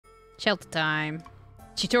Shelter time.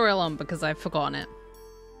 Tutorial on because I've forgotten it.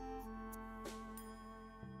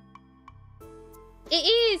 It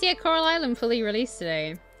is! Yeah, Coral Island fully released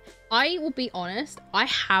today. I will be honest, I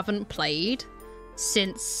haven't played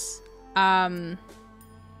since...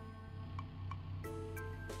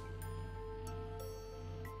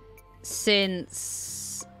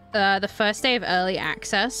 since the first day of early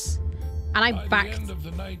access. And I backed...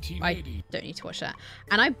 I don't need to watch that.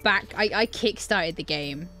 And I kickstarted the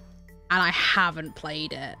game. And I haven't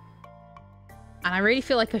played it. And I really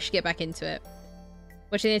feel like I should get back into it.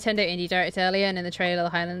 Watching the Nintendo Indie Direct earlier, and in the trailer, the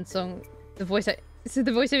Highland song, the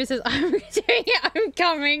voiceover says, "I'm doing it, I'm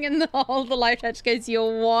coming," and the live chat goes,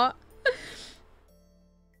 "You're what?"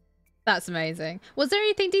 That's amazing. Was there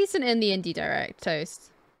anything decent in the Indie Direct,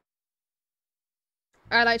 Toast?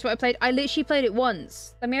 I liked what I played. I literally played it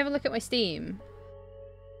once. Let me have a look at my Steam.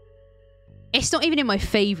 It's not even in my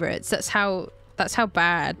favorites. That's how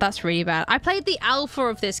bad. That's really bad. I played the alpha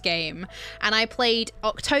of this game, and I played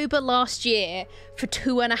October last year for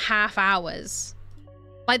 2.5 hours.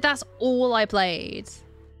 Like, that's all I played.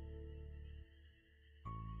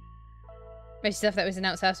 Most stuff that was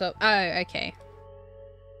announced as well. Oh, okay.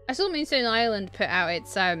 I saw Moonstone Island put out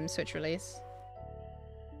its Switch release.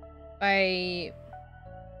 Wait,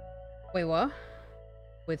 what?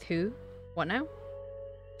 With who? What now?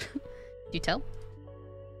 Do tell?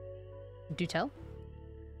 Do tell?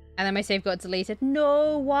 And then my save got deleted.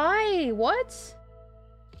 No, why? What?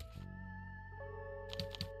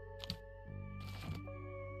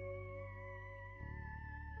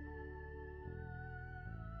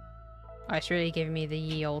 Oh, it's really giving me the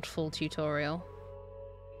ye old full tutorial.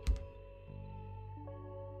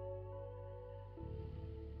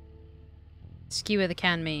 Skewer the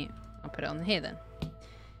canned meat. I'll put it on here then.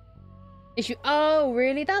 Issue. Oh,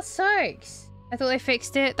 really? That sucks. I thought they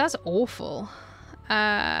fixed it. That's awful.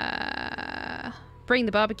 Bring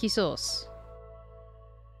the barbecue sauce.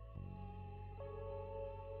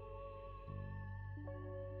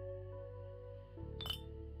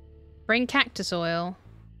 Bring cactus oil.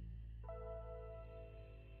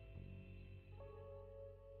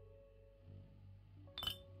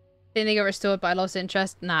 Then they got restored, but I lost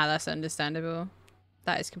interest. Nah, that's understandable.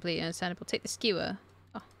 That is completely understandable. Take the skewer.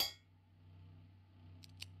 Oh.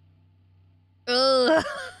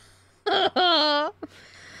 Ugh.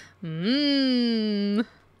 Mmm.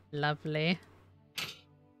 Lovely.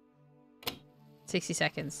 60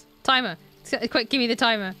 seconds. Timer. Quick, give me the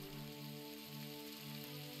timer.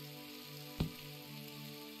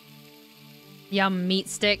 Yum, meat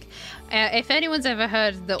stick. If anyone's ever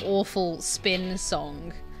heard the awful spin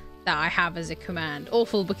song that I have as a command,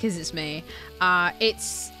 awful because it's me,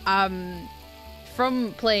 it's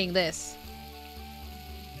from playing this.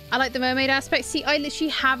 I like the mermaid aspect. See, I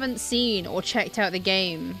literally haven't seen or checked out the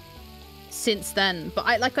game since then,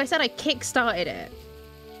 but like I said, I kickstarted it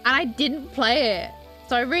and I didn't play it,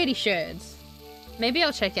 so I really should. Maybe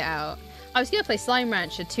I'll check it out. I was gonna play Slime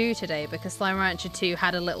Rancher 2 today because Slime Rancher 2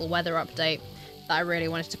 had a little weather update that I really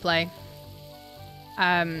wanted to play.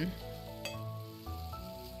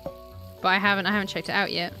 But I haven't checked it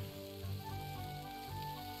out yet.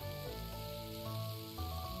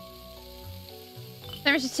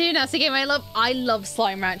 Slime Rancher 2, that's a game I love. I love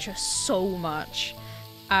Slime Rancher so much.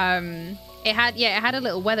 It had a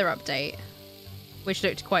little weather update, which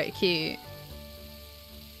looked quite cute.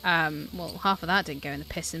 Well, half of that didn't go in the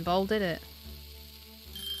pissing bowl, did it?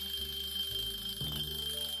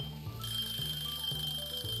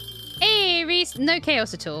 Hey, Reese! No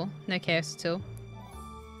chaos at all. No chaos at all.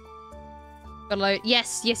 Got a load.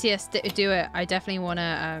 Yes, do it. I definitely want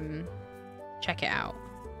to check it out.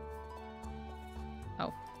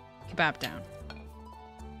 Oh, kebab down.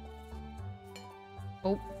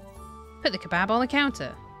 Oh, put the kebab on the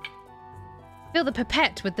counter. Fill the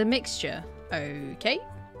pipette with the mixture. Okay.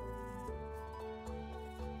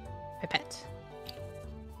 Pipette.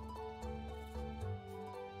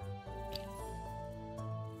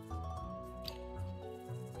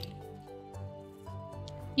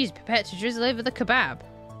 Use pipette to drizzle over the kebab.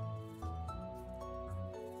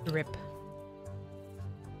 Rip.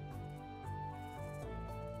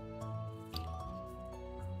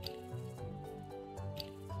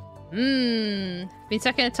 Been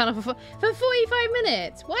stuck in a tunnel for 45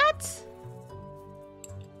 minutes. What?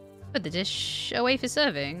 Put the dish away for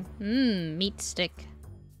serving. Meat stick.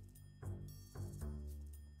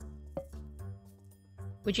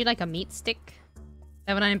 Would you like a meat stick?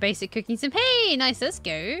 Level 9 basic cooking sim. Hey, nice, let's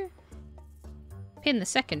go. Pin the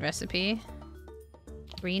second recipe.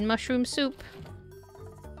 Green mushroom soup.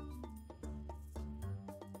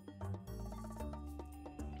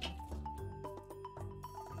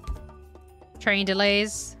 Train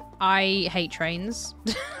delays. I hate trains.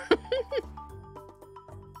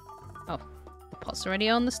 Oh, the pot's already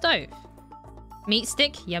on the stove. Meat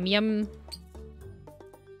stick. Yum yum.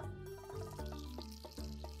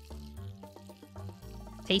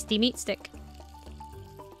 Tasty meat stick.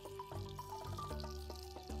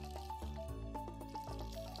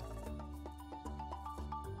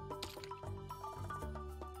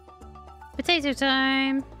 Potato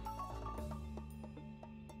time.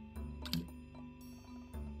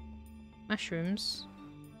 Mushrooms.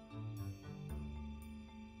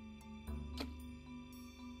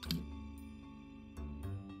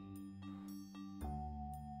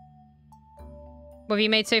 What have you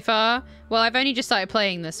made so far? Well, I've only just started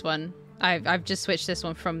playing this one. I've just switched this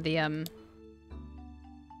one from the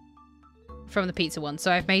pizza one.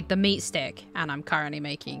 So I've made the meat stick, and I'm currently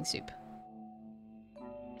making soup.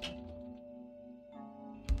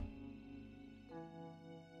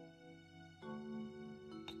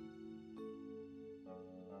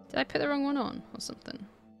 Did I put the wrong one on or something?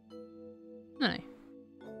 No.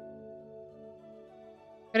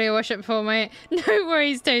 Gotta go wash it before my... No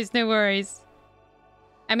worries, Toast, no worries.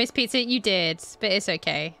 I missed pizza? You did, but it's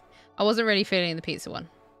okay. I wasn't really feeling the pizza one.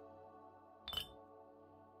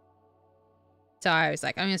 So I was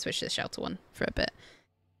like, I'm gonna switch to the shelter one for a bit.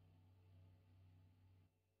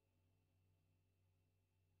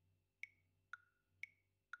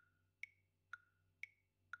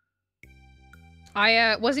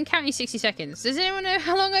 I wasn't counting 60 seconds. Does anyone know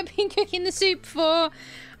how long I've been cooking the soup for?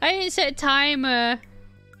 I didn't set a timer.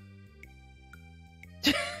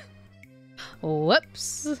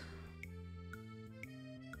 Whoops.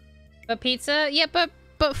 But pizza? Yeah, but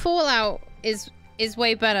Fallout is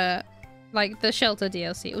way better. Like the shelter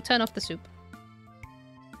DLC. We'll turn off the soup.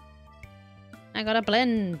 I gotta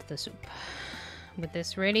blend the soup with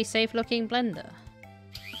this really safe looking blender.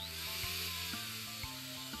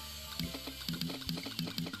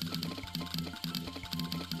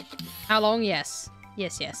 How long? Yes.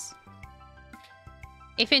 Yes, yes.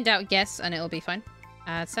 If in doubt, yes, and it'll be fine.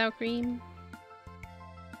 Add sour cream.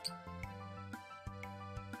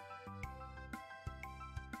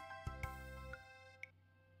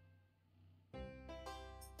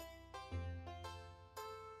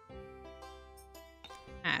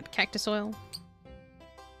 Add cactus oil.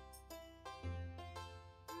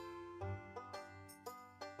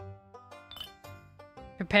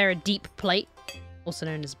 Prepare a deep plate, also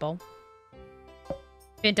known as bowl.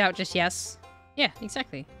 If in doubt, just yes. Yeah,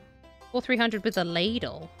 exactly. Or 300 with a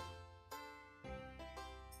ladle.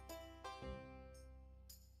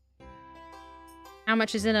 How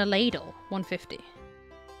much is in a ladle? 150.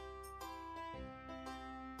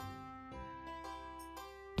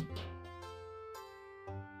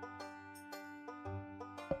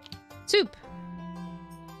 Soup.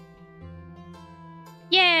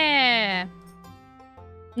 Yeah.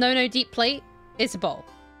 No deep plate. It's a bowl.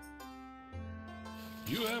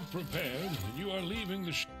 You have prepared, and you are leaving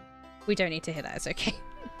the We don't need to hear that, it's okay.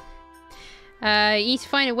 You need to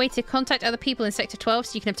find a way to contact other people in Sector 12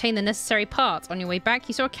 so you can obtain the necessary parts. On your way back,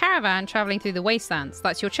 you saw a caravan travelling through the wastelands.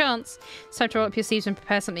 That's your chance. It's time to roll up your sleeves and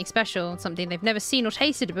prepare something special, something they've never seen or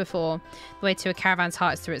tasted before. The way to a caravan's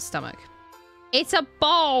heart is through its stomach. It's a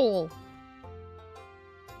bowl!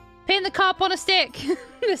 Pin the carp on a stick!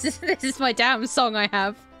 This is my damn song I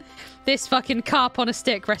have. This fucking carp on a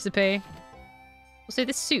stick recipe. Also,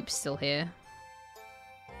 this soup's still here.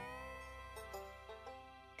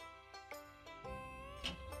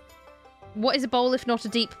 What is a bowl if not a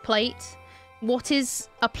deep plate? What is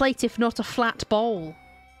a plate if not a flat bowl?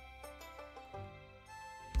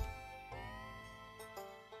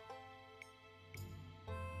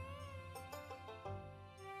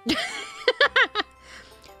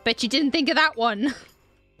 Bet you didn't think of that one.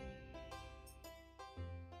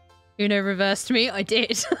 Uno reversed me. I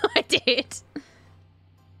did. I did.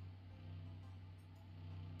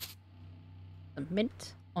 The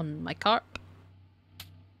mint on my carp.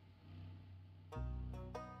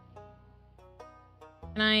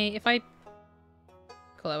 Can I, if I...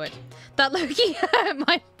 Cool, I went. That Loki hurt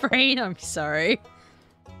my brain. I'm sorry.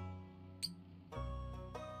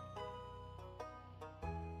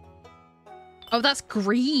 Oh, that's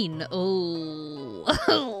green. Oh,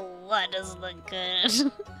 that doesn't look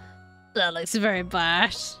good. That looks very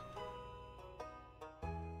bad.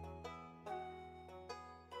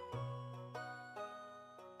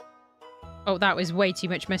 Oh, that was way too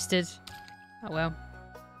much mustard. Oh well.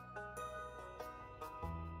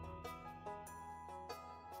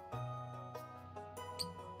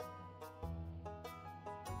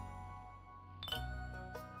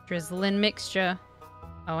 Drizzle in mixture.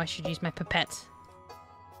 Oh, I should use my pipette.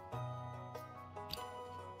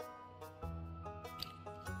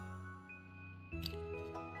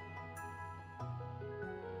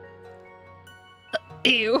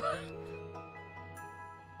 Ew.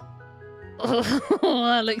 Oh,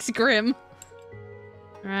 that looks grim.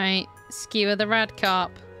 Right, skewer the rad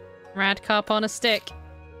carp. Rad carp on a stick.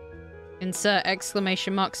 Insert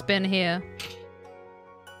exclamation mark spin here.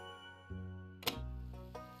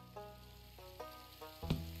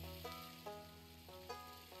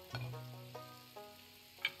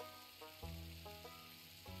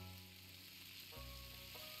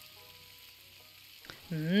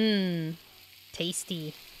 Mmm,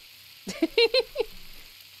 tasty.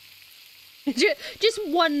 Just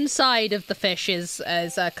one side of the fish is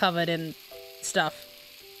covered in stuff.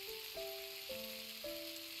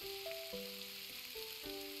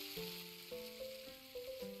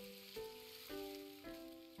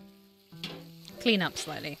 Clean up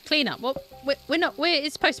slightly. Clean up. Well, we're not.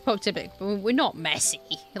 It's post-apocalyptic, but we're not messy.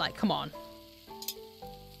 Like, come on.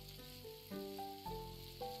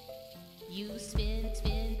 You spin,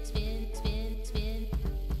 spin, spin, spin, spin.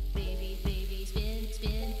 Baby, baby, spin,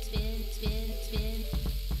 spin, spin, spin, spin.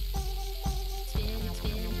 Spin,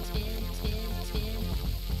 spin, spin, spin, spin.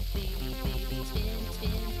 Baby, baby, spin,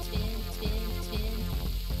 spin, spin, spin, spin.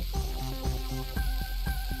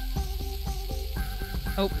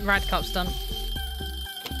 Oh, rad carp's done.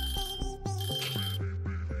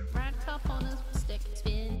 Rad carp on a stick.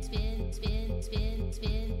 Spin, spin, spin, spin,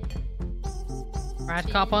 spin. Rad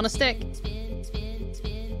carp on a stick. Spin, spin,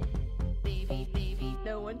 spin. Baby, baby.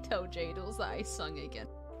 No one tell Jadles that I sung again.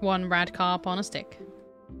 One rad carp on a stick.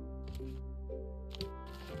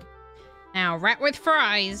 Now, rat with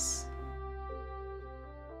fries.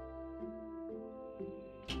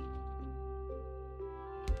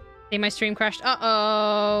 See, my stream crashed.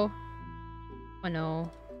 Uh-oh. Oh, no.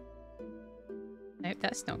 Nope,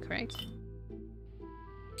 that's not correct.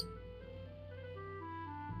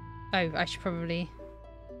 Oh, I should probably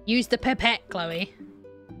use the pipette, Chloe.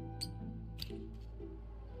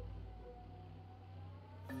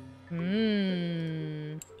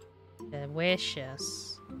 Mmm.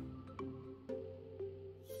 Delicious.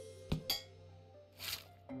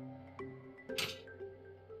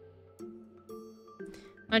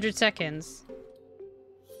 "100 seconds.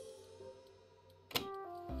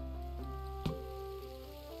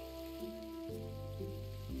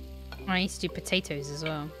 I need to do potatoes as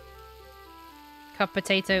well. Cut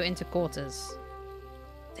potato into quarters.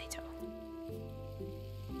 Potato.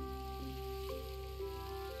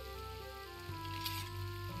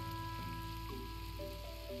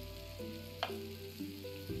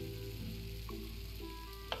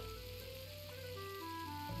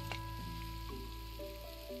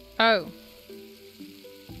 Oh.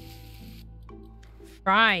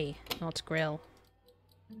 Fry, not grill.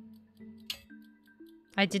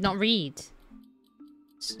 I did not read.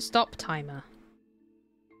 Stop timer.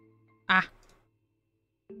 Ah.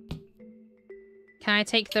 Can I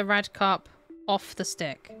take the rad carp off the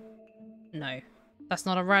stick? No. That's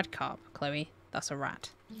not a rad carp, Chloe. That's a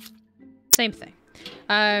rat. Same thing.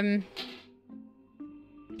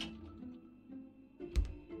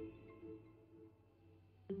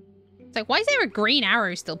 It's like, why is there a green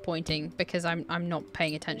arrow still pointing? Because I'm not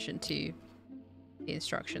paying attention to the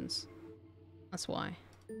instructions. That's why.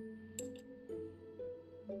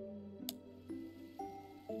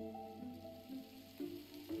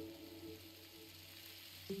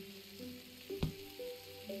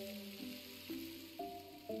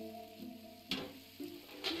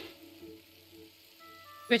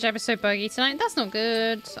 Twitch app is so buggy tonight. That's not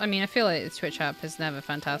good. I mean, I feel like the Twitch app is never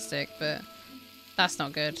fantastic, but that's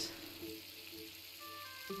not good.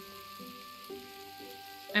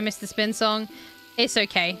 I missed the spin song. It's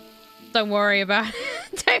okay. Don't worry about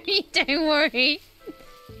it. Don't worry.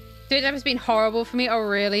 Twitch app has been horrible for me. Oh,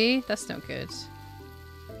 really? That's not good.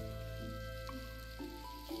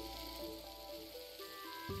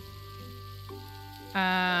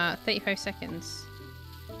 Uh, 35 seconds.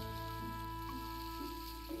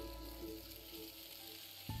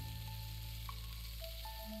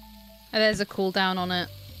 Oh, there's a cooldown on it.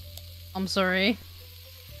 I'm sorry.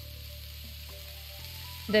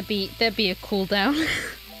 There'd be a cooldown.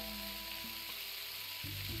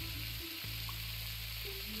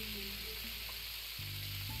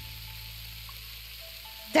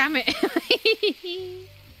 Damn it.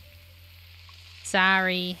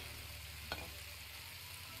 Sorry.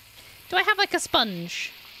 Do I have like a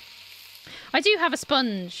sponge? I do have a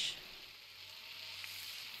sponge.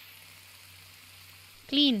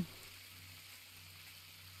 Clean.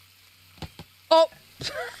 Oh!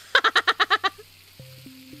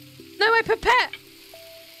 No, my pipette!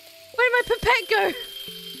 Where did my pipette go?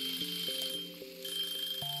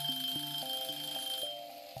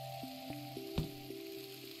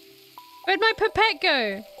 Where'd my pipette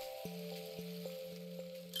go?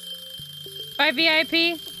 Bye,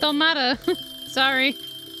 VIP. Don't matter. Sorry.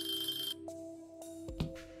 What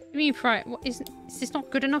do you mean, Fright? What is this not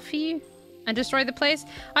good enough for you? And destroy the place?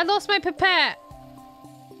 I lost my pipette.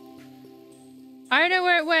 I don't know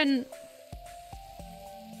where it went.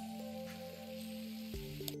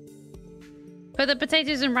 Put the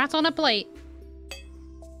potatoes and rat on a plate.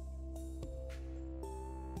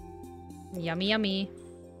 Yummy, yummy.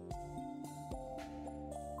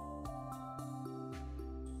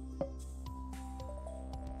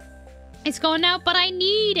 It's gone now, but I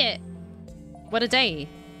need it. What a day.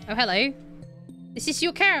 Oh, hello. Is this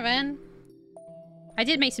your caravan? I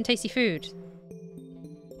did make some tasty food.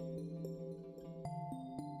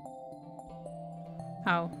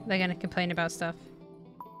 Oh, they're gonna complain about stuff.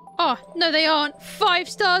 Oh, no they aren't. 5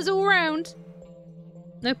 stars all round.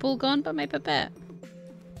 No pool gone, but my pipette.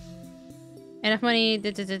 Enough money.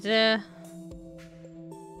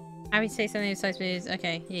 I would say something besides please.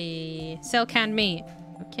 Okay, yeah. Sell canned meat.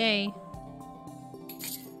 Okay.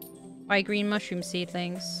 Buy green mushroom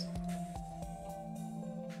seedlings.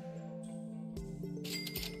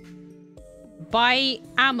 Buy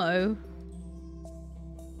ammo.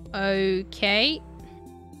 Okay.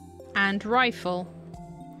 And rifle.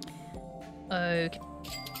 Okay.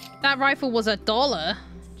 That rifle was $1.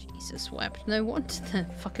 Jesus wept. No wonder the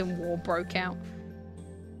fucking war broke out.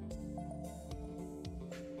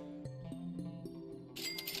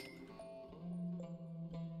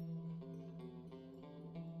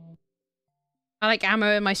 I like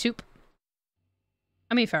ammo in my soup.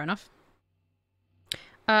 I mean, fair enough.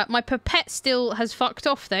 My pipette still has fucked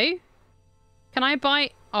off, though. Can I buy...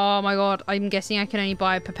 Oh my god, I'm guessing I can only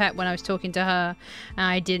buy a pipette when I was talking to her. And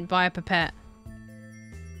I didn't buy a pipette.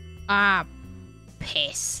 Ah,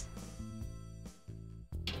 piss.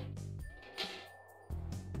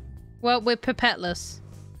 Well, we're pipetteless.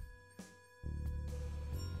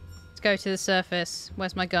 Let's go to the surface.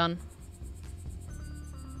 Where's my gun?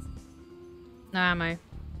 No ammo.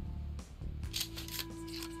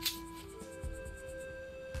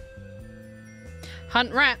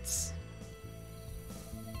 Hunt rats.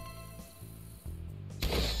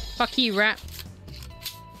 Fuck you, rat.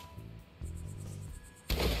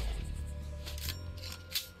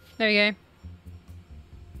 There we go.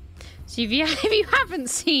 So if you haven't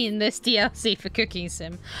seen this DLC for Cooking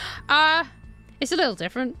Sim, it's a little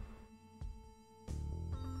different.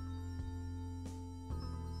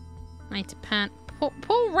 I need to plant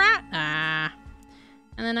poor rat. Ah,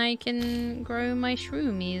 and then I can grow my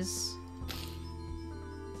shroomies.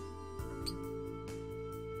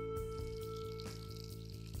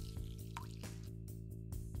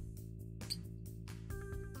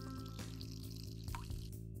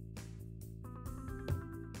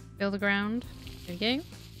 Fill the ground. There we go.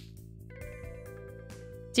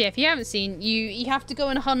 So yeah, if you haven't seen, you have to go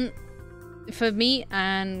and hunt for meat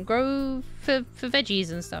and grow for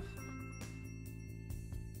veggies and stuff.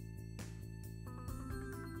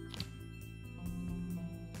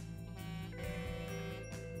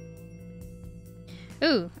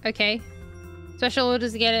 Ooh, okay. Special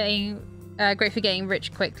orders are getting great for getting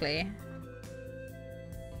rich quickly.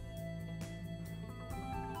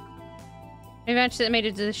 Advantage that made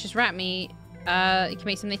a delicious rat meat. You can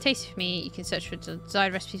make something tasty for me. You can search for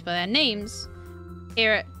desired recipes by their names.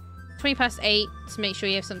 Here at 8:20 to make sure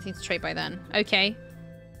you have something to trade by then. Okay.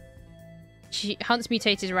 She hunts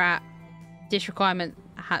mutated rat. Dish requirement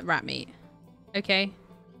rat meat. Okay.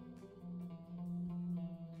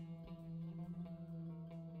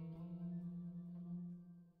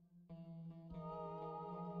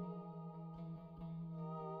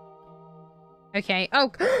 Okay. Oh,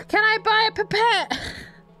 can I buy a pipette?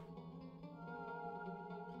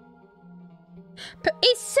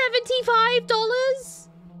 It's $75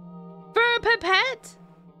 for a pipette?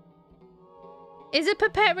 Is a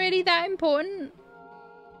pipette really that important?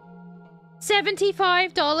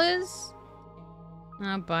 $75?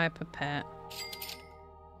 I'll buy a pipette.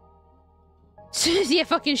 Susie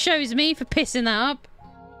fucking shows me for pissing that up.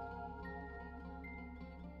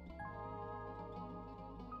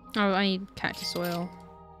 Oh, I need cactus oil.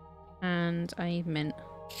 And I need mint.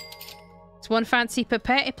 It's one fancy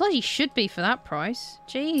pipette. It bloody should be for that price.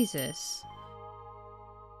 Jesus.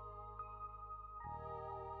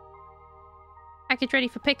 Package ready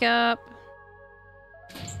for pickup.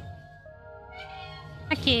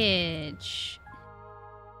 Package.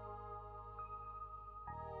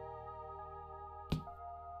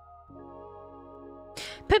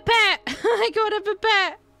 Pipette! I got a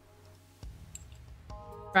pipette!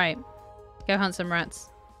 Right. Go hunt some rats.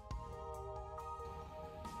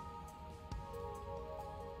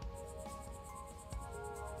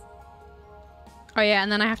 Oh yeah,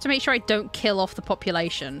 and then I have to make sure I don't kill off the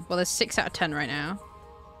population. Well, there's 6 out of 10 right now.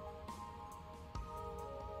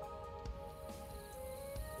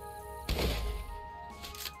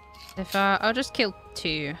 If I'll just kill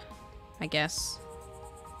 2, I guess.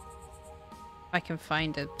 If I can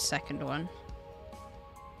find a second one.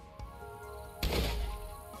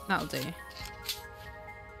 That'll do.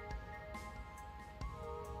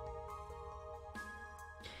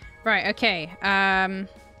 Right, okay.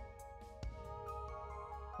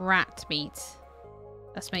 Rat meat.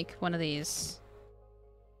 Let's make one of these.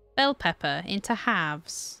 Bell pepper into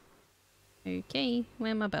halves. Okay,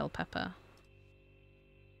 where's my bell pepper?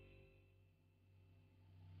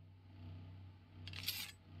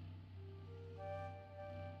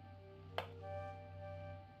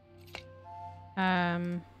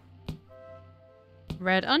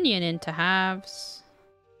 Red onion into halves.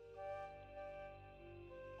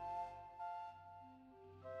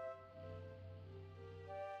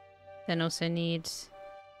 Then also need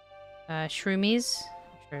shroomies.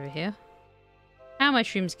 Over here. How are my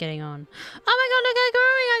shrooms getting on? Oh my god, look, they're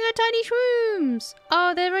growing! I got tiny shrooms!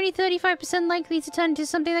 Oh, they're only 35% likely to turn into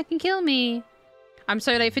something that can kill me. I'm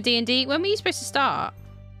so late for D&D. When were you supposed to start?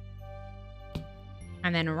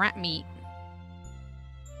 And then rat meat.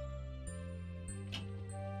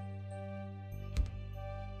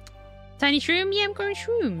 Tiny shroom? Yeah, I'm growing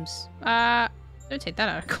shrooms. Don't take that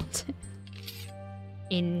out of context.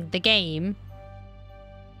 In the game.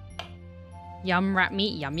 Yum, rat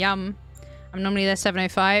meat, yum yum. I'm normally there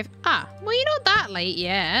 7:05. Ah, well, you're not that late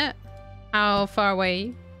yet. How far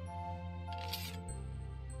away?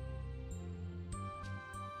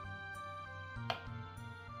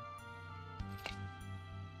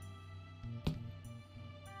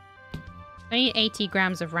 I need 80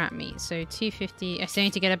 grams of rat meat, so 250. I still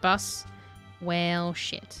need to get a bus. Well,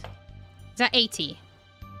 shit. Is that 80?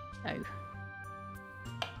 No.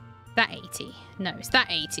 That 80? No, it's that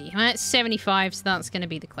 80. Well, that's 75, so that's going to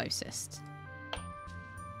be the closest.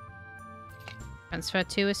 Transfer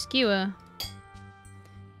to a skewer.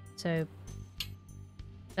 So,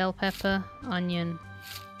 bell pepper, onion,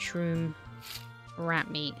 shroom,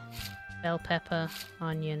 rat meat. Bell pepper,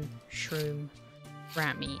 onion, shroom,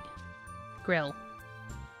 rat meat. Grill.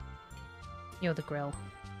 You're the grill.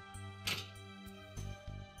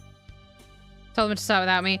 Told them to start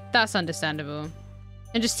without me. That's understandable.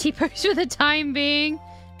 And just T-pose for the time being.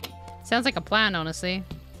 Sounds like a plan, honestly.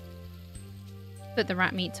 Put the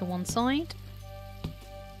rat meat to one side.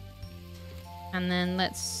 And then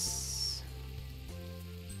let's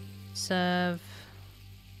serve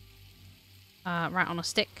rat on a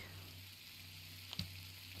stick.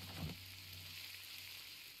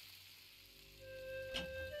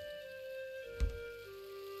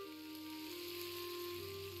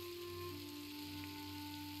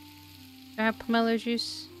 Do I have pomelo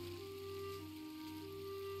juice?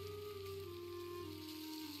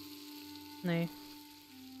 No. Is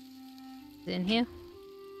it in here?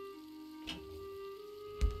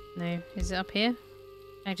 No. Is it up here?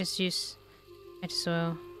 Cactus juice. Cactus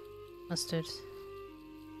oil. Mustard.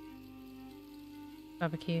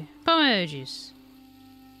 Barbecue. Pomelo juice.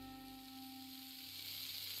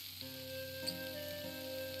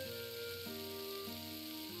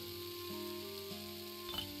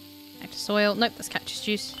 Cactus oil. Nope, that's cactus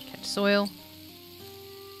juice. Cactus oil.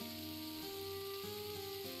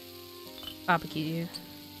 Barbecue.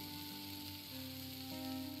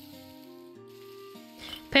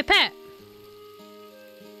 Pipette!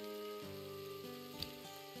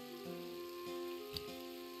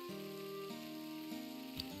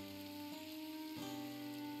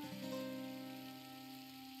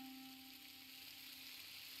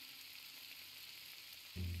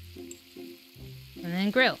 And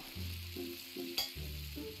then grill.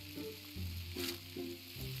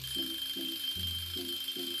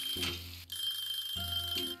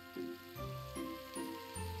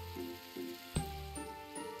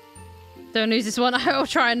 Don't lose this one. I will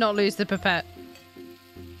try and not lose the pipette.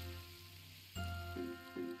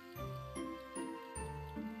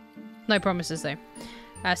 No promises, though.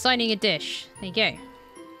 Signing a dish. There you go.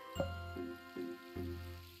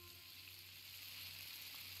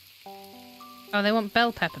 Oh, they want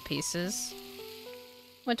bell pepper pieces.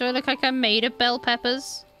 What, do I look like I'm made of bell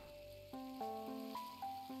peppers?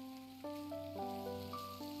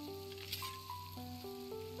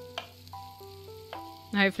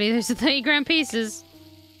 Hopefully those are 30-gram pieces.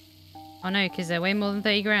 Oh no, because they're way more than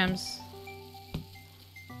 30 grams.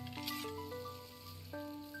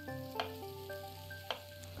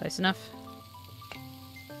 Close enough.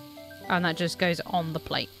 Oh, and that just goes on the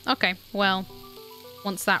plate. Okay, well,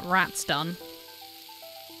 once that rat's done.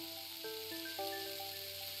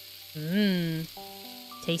 Mmm.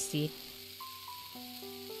 Tasty.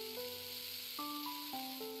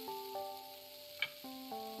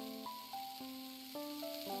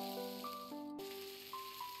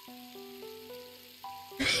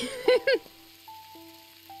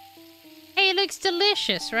 Hey, it looks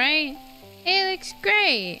delicious, right? It looks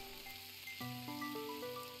great.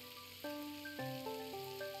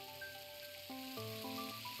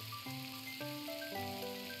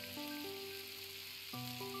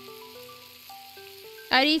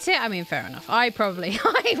 I'd eat it? I mean, fair enough. I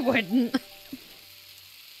wouldn't.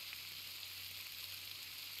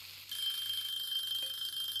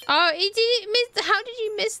 Oh, you did miss. How did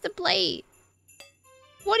you miss the plate?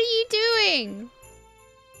 What are you doing?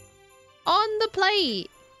 On the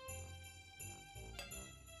plate.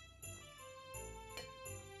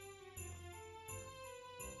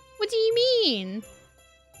 What do you mean?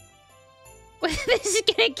 This is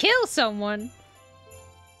gonna kill someone.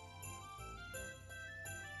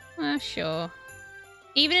 Oh, sure.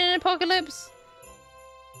 Even in an apocalypse?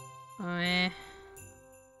 Oh, I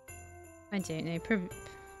don't know.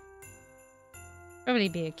 Probably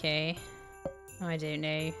be okay. I don't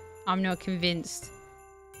know. I'm not convinced.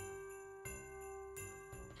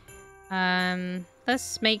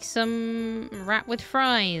 Let's make some rat with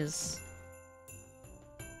fries.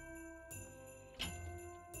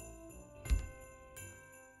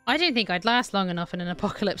 I don't think I'd last long enough in an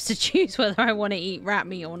apocalypse to choose whether I want to eat rat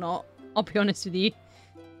meat or not. I'll be honest with you.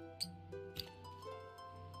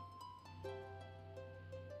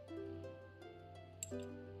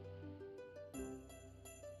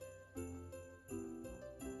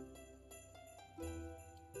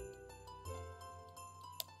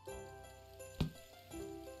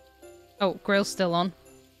 Oh, grill's still on.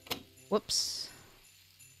 Whoops.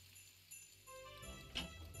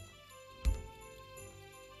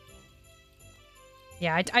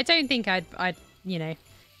 Yeah, I don't think I'd, you know.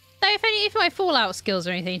 Though if my Fallout skills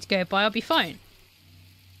or anything to go by, I'll be fine.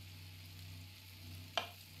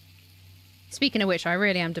 Speaking of which, I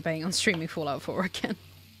really am debating on streaming Fallout 4 again.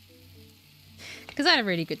 Because I had a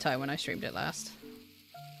really good time when I streamed it last.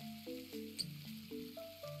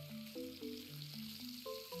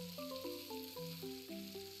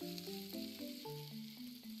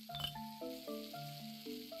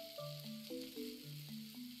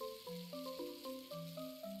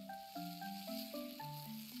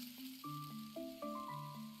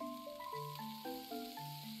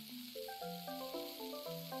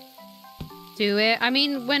 Do it. I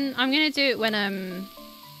mean, when I'm gonna do it when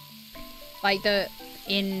like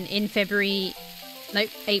in February, no,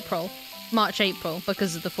 March, April,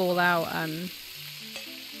 because of the Fallout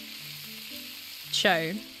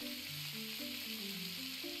show.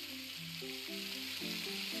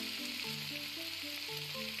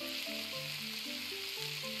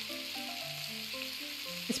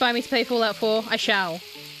 Inspire me to play Fallout 4. I shall.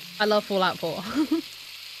 I love Fallout 4.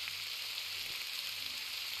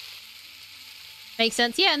 Makes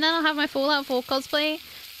sense. Yeah, and then I'll have my Fallout 4 cosplay,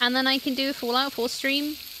 and then I can do a Fallout 4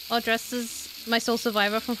 stream or dress as my Soul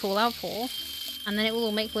Survivor from Fallout 4, and then it will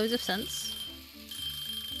all make loads of sense.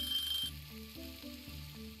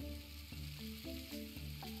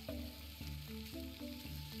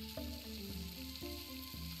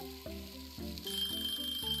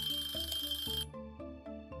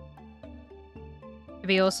 It'd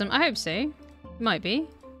be awesome. I hope so. Might be.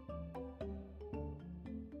 There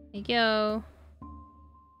you go.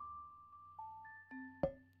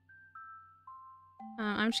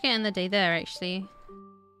 I'm just getting the day there, actually.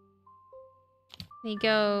 There you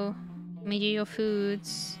go. Let me do your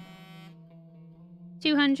foods.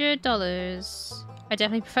 $200. I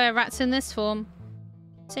definitely prefer rats in this form.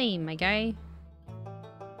 Same, my guy.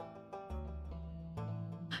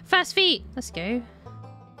 Fast feet! Let's go.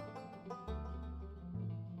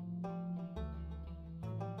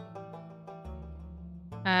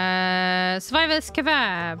 Survivor's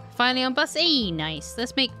kebab. Finally on bus E. Nice.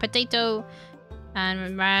 Let's make potato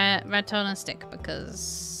and rat on a stick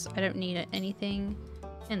because I don't need anything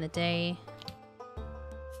in the day.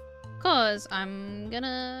 Cause I'm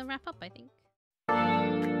gonna wrap up, I think.